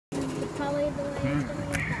the way it's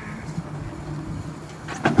going fast.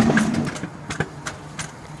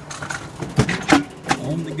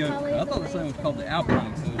 On the go. I thought this thing was called the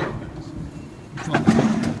Alpine Coaster. It's called the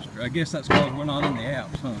Pigeon Coaster. I guess that's because we're not in the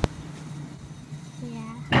Alps, huh?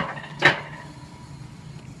 Yeah.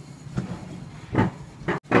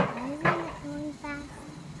 Why isn't it going fast?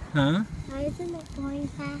 Huh? Why isn't it going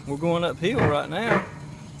fast? We're going uphill right now.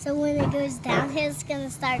 So when it goes downhill, it's going to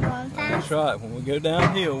start going fast? That's right. When we go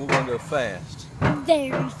downhill, we're going to go fast. Very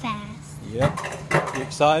fast. Yep. You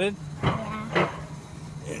excited? Yeah.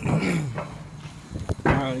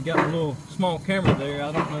 Alright, we got a little small camera there.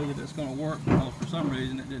 I don't know that it's going to work because for some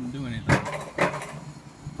reason it didn't do anything.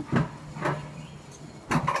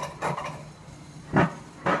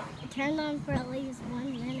 It turned on for at least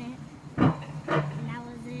 1 minute. And that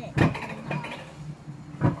was it.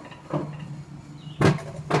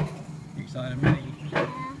 You excited, Minnie? Yeah.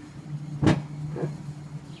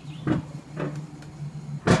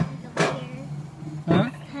 Look up here. Huh?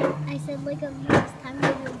 I said look up here. It's time to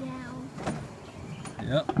go down.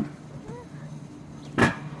 Yep. It's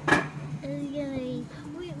gonna be,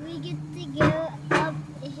 we get to go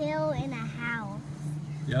uphill in a house.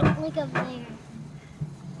 Yep. Look up there.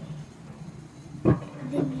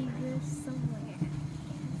 Then you go somewhere.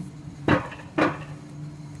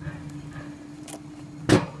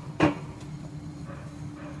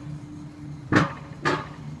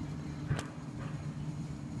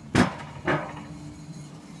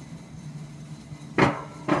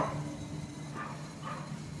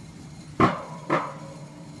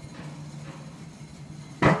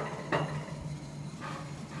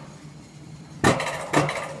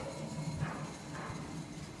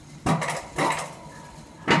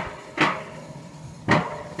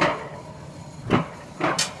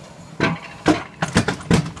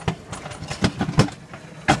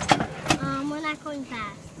 We're not going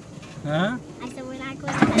fast. Huh? I said we're not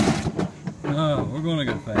going fast. No, we're going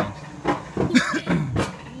to go fast.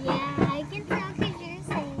 Yeah, I can tell because you're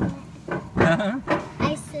saying it. Huh?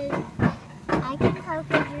 I said, I can tell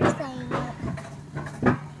because you're saying it.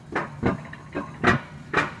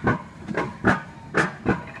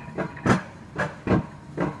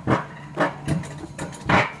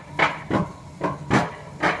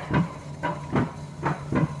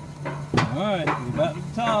 Alright, we're about to the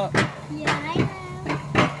top. Yeah, I know.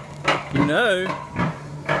 You know.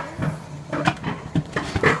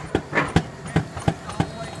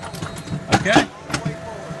 Okay.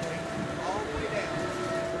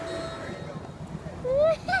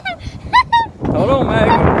 Hold on,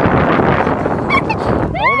 Maggie.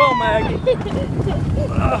 Hold on, Maggie.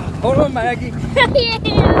 Hold on, Maggie.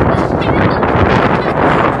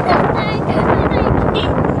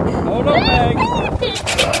 Hold on, Maggie.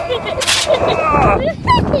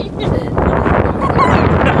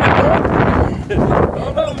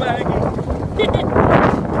 Hold on, Maggie.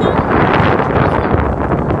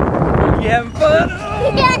 You having fun?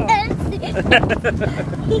 Yes.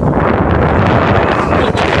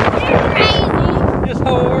 Just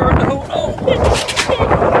hold her to hold on.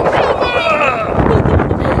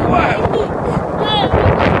 Wow.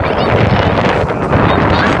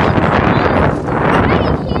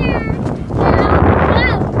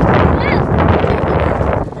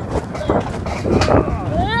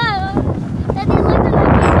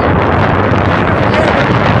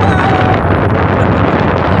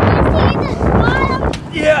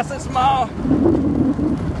 Yes, it's small.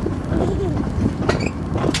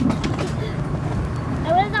 I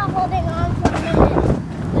was not holding on for a minute.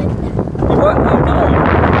 You what? Hold on.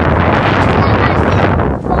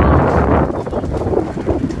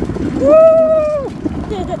 Woo!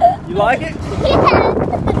 You like it? Yes!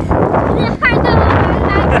 It's hard to hold on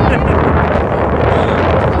back there.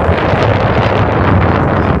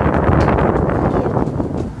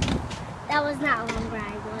 That was not a long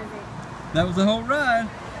ride, was it? That was the whole ride.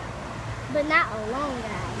 But not a long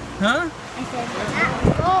ride. Huh? I said, but not a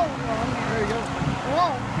long ride. There you go.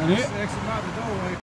 Whoa. That it? Exit out the doorway.